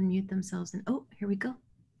to unmute themselves? And oh, here we go.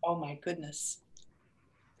 Oh my goodness.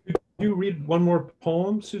 Could you read one more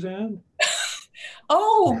poem, Suzanne?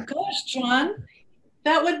 Oh gosh, John,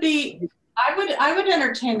 that would be, I would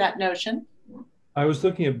entertain that notion. I was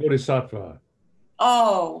looking at Bodhisattva.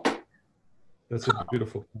 Oh. That's a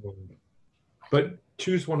beautiful poem. But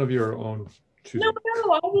choose one of your own. No,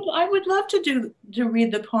 I would love to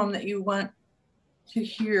read the poem that you want to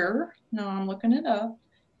hear. No, I'm looking it up.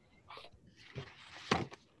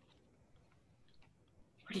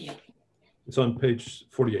 48. It's on page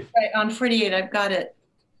 48. Right, on 48, I've got it.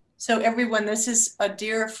 So everyone, this is a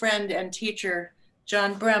dear friend and teacher,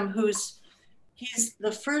 John Brehm, he's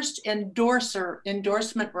the first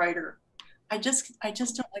endorsement writer. I just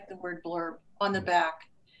don't like the word blurb on the back.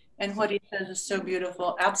 And what he says is so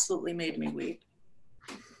beautiful, absolutely made me weep.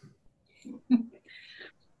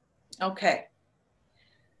 Okay.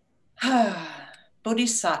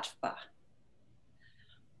 Bodhisattva.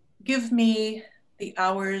 Give me the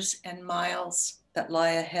hours and miles that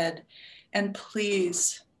lie ahead, and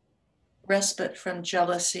please, respite from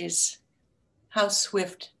jealousies, how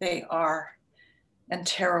swift they are and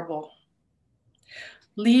terrible.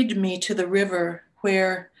 Lead me to the river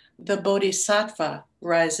where the Bodhisattva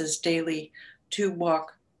rises daily to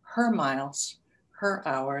walk her miles, her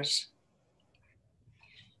hours.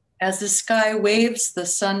 As the sky waves the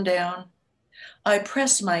sundown, I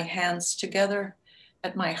press my hands together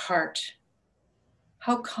at my heart.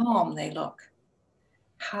 How calm they look,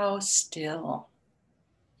 how still.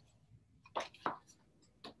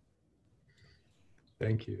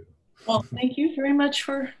 Thank you. Well, thank you very much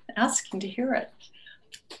for asking to hear it.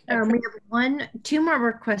 We have two more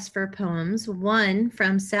requests for poems. One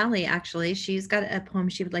from Sally, actually. She's got a poem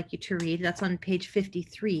she would like you to read. That's on page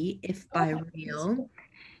 53, If by Real.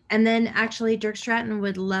 And then actually Dirk Stratton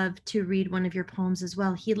would love to read one of your poems as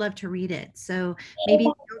well. He'd love to read it. So maybe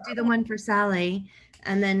we'll do the one for Sally,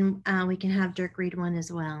 and then we can have Dirk read one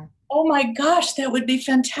as well. Oh my gosh, that would be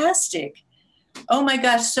fantastic. Oh my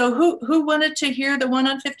gosh. So who wanted to hear the one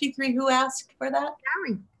on 53? Who asked for that?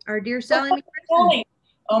 Sally, our dear Sally McPherson. Sally.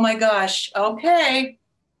 Oh my gosh. Okay.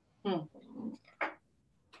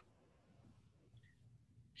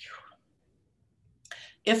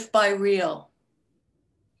 If by real.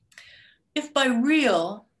 If by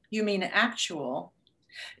real, you mean actual.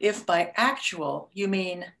 If by actual, you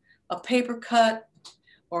mean a paper cut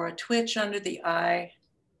or a twitch under the eye.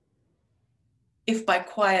 If by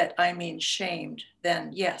quiet, I mean shamed,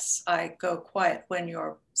 then yes, I go quiet when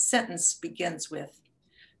your sentence begins with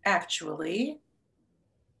actually.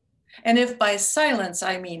 And if by silence,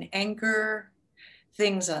 I mean anger,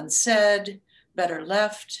 things unsaid, better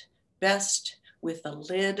left, best with the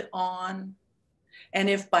lid on. And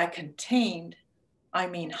if by contained, I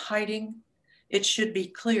mean hiding, it should be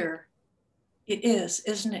clear. It is,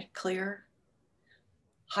 isn't it clear?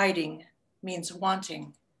 Hiding means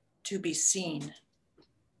wanting to be seen.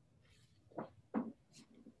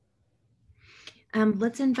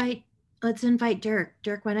 Let's invite Dirk.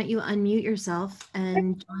 Dirk, why don't you unmute yourself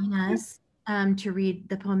and join us to read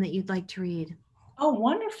the poem that you'd like to read. Oh,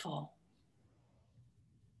 wonderful.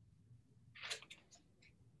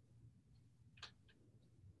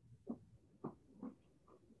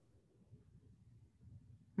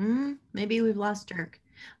 Maybe we've lost Dirk.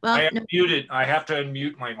 Well, I am muted. I have to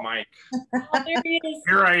unmute my mic. Oh, there he is.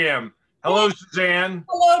 Here I am. Hello, Suzanne.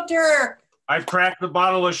 Hello, Dirk. I've cracked a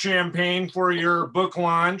bottle of champagne for your book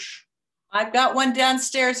launch. I've got one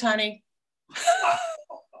downstairs, honey.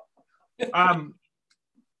 I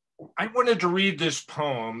wanted to read this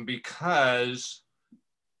poem because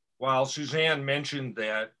while Suzanne mentioned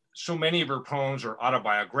that so many of her poems are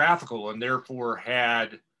autobiographical and therefore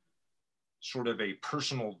had sort of a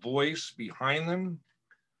personal voice behind them,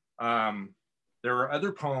 there are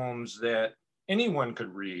other poems that anyone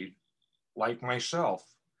could read, like myself.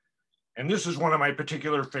 And this is one of my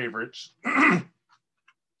particular favorites,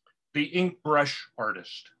 The Ink Brush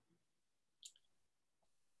Artist.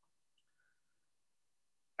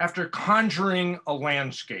 After conjuring a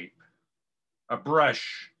landscape, a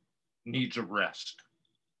brush needs a rest.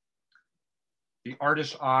 The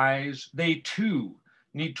artist's eyes, they too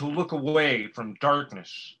need to look away from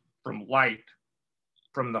darkness, from light,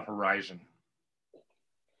 from the horizon.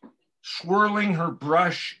 Swirling her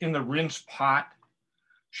brush in the rinse pot,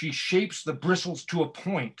 she shapes the bristles to a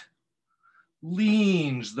point,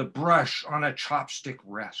 leans the brush on a chopstick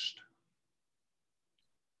rest.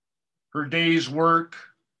 Her day's work,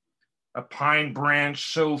 a pine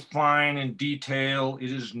branch so fine in detail,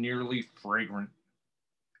 it is nearly fragrant.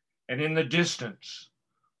 And in the distance,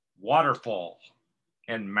 waterfall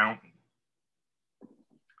and mountain.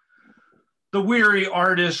 The weary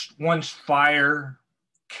artist wants fire,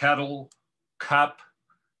 kettle, cup,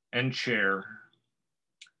 and chair.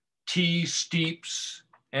 Tea steeps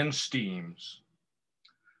and steams.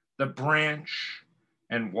 The branch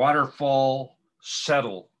and waterfall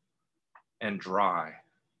settle and dry.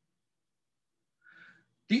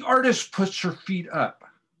 The artist puts her feet up,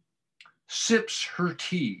 sips her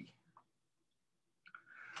tea.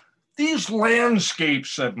 These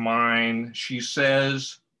landscapes of mine, she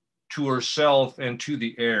says to herself and to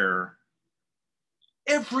the air,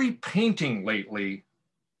 every painting lately,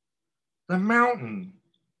 the mountain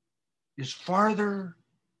is farther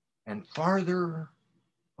and farther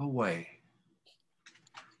away.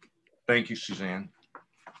 Thank you, Suzanne.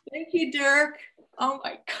 Thank you, Dirk. Oh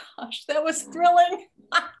my gosh, that was thrilling.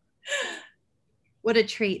 What a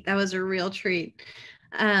treat. That was a real treat.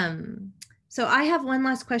 So I have one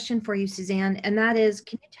last question for you, Suzanne, and that is,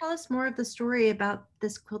 can you tell us more of the story about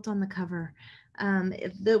this quilt on the cover?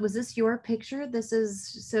 Was this your picture?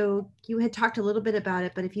 So you had talked a little bit about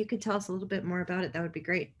it, but if you could tell us a little bit more about it, that would be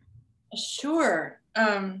great. Sure.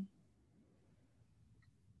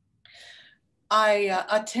 I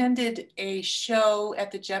attended a show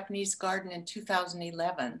at the Japanese Garden in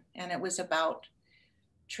 2011, and it was about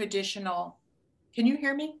traditional. Can you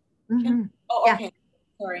hear me? Mm-hmm. Oh, okay. Yeah.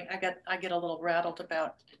 Sorry, I get a little rattled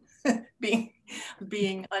about being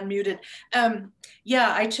unmuted.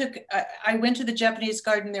 Yeah, I went to the Japanese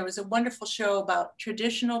Garden. There was a wonderful show about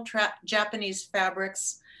traditional Japanese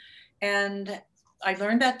fabrics, and I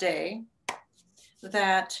learned that day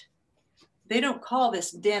that they don't call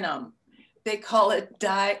this denim. They call it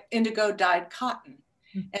indigo dyed cotton.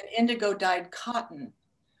 and indigo dyed cotton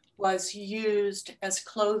was used as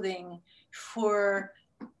clothing for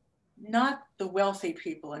not the wealthy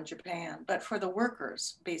people in Japan, but for the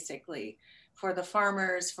workers, basically, for the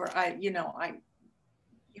farmers, you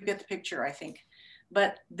get the picture, I think.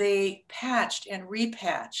 But they patched and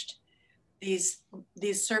repatched these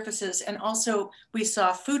surfaces. And also we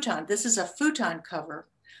saw futon. This is a futon cover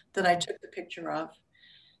that I took the picture of.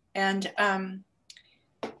 And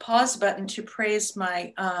pause button to praise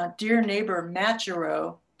my dear neighbor,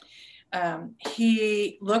 Machiro.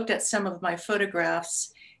 He looked at some of my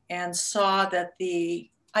photographs and saw that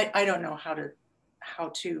I don't know how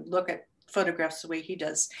to look at photographs the way he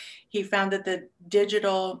does. He found that the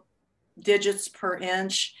digital digits per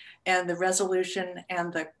inch and the resolution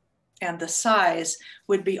and the size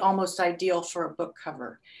would be almost ideal for a book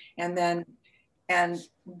cover. And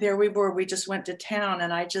there we were, we just went to town,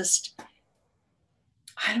 and I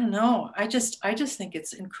don't know, I just think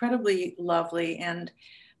it's incredibly lovely. And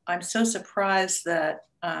I'm so surprised that,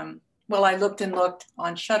 well, I looked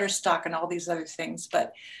on Shutterstock and all these other things,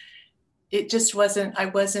 but it just wasn't,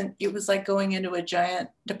 it was like going into a giant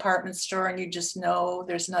department store and you just know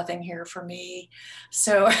there's nothing here for me.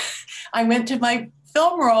 So I went to my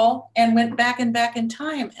film roll and went back in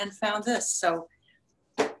time and found this. So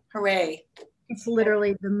hooray. It's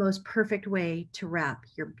literally the most perfect way to wrap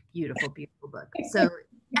your beautiful, beautiful book. So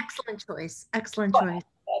excellent choice. Excellent choice.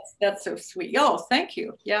 That's so sweet. Oh, thank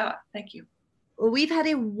you. Yeah, thank you. Well, we've had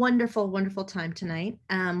a wonderful, wonderful time tonight.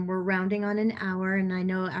 We're rounding on an hour, and I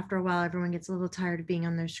know after a while everyone gets a little tired of being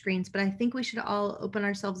on their screens, but I think we should all open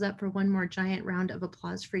ourselves up for one more giant round of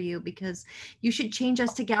applause for you, because you should change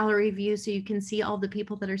us to gallery view so you can see all the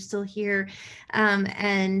people that are still here.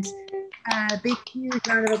 And big, huge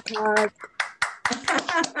round of applause.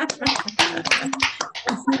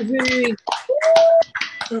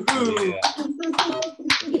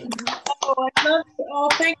 Oh,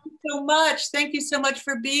 thank you so much. Thank you so much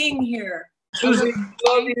for being here. Susie, we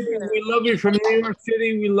love you. We love you from New York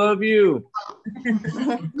City. We love you.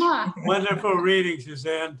 Wonderful reading,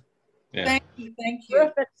 Suzanne. Yeah. Thank you. Thank you.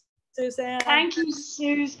 Perfect, Suzanne. Thank you,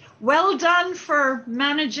 Suze. Well done for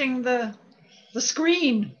managing the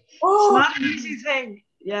screen. Oh. It's not an easy thing.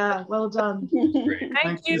 Yeah, well done.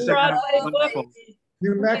 Thank you,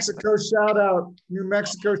 New Mexico shout out. New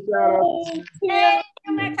Mexico shout out. Hey,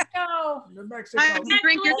 New Mexico. New Mexico.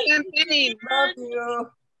 Drink your champagne. Love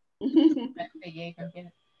you. Yay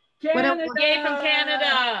from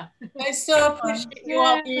Canada. I so appreciate you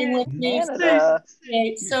all being with me.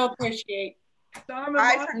 So appreciate.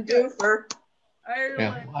 Hi from Doofer.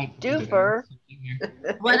 Doofer.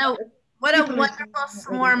 What a wonderful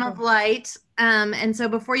swarm of light. And so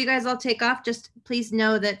before you guys all take off, just please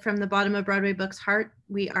know that from the bottom of Broadway Books' heart,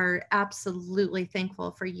 we are absolutely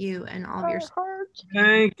thankful for you and all of your support.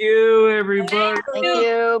 Thank you, everybody. Thank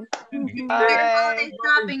you. Bye.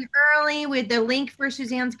 Shopping early with the link for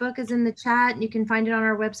Suzanne's book is in the chat, and you can find it on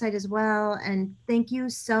our website as well. And thank you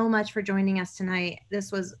so much for joining us tonight.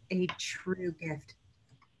 This was a true gift.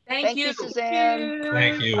 Thank you, Suzanne.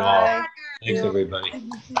 Thank you all. Thanks, everybody.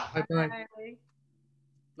 Bye-bye.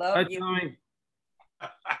 Love you.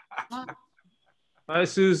 Bye,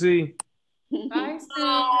 Susie. Bye, Susie.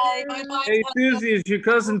 Bye. Hey, Susie, it's your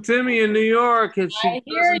cousin Timmy in New York. I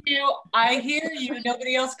hear you. I hear you.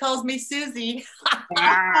 Nobody else calls me Susie.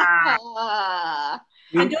 I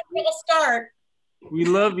don't want to start. We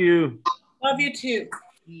love you. Love you too.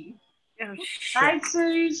 Bye,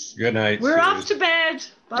 Suze. Good night. We're Suze. off to bed.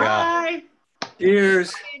 Bye.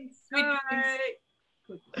 Cheers. Good night.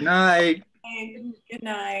 Good night. Good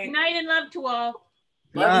night. Good night and love to all.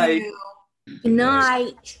 Love you. Good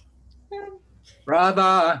night.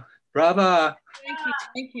 Brava. Brava. Thank you.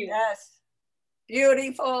 Thank you. Yes.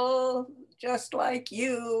 Beautiful. Just like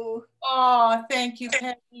you. Oh, thank you,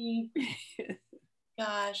 Penny.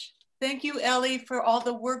 Gosh. Thank you, Ellie, for all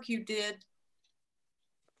the work you did.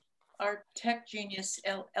 Our tech genius,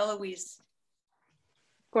 Eloise.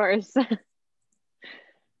 Of course.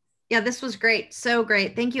 Yeah, this was great. So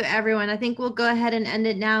great. Thank you, everyone. I think we'll go ahead and end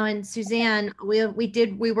it now. And Suzanne, we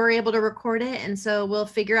were able to record it. And so we'll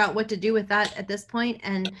figure out what to do with that at this point.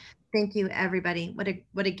 And thank you, everybody.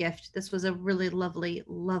 What a gift. This was a really lovely,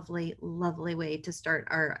 lovely, lovely way to start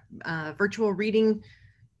our virtual reading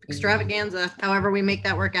extravaganza, however we make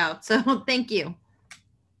that work out. So thank you.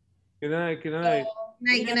 Good night. Good night. Good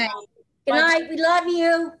night. Good night. Good night. We love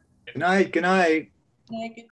you. Good night. Good night. Good night.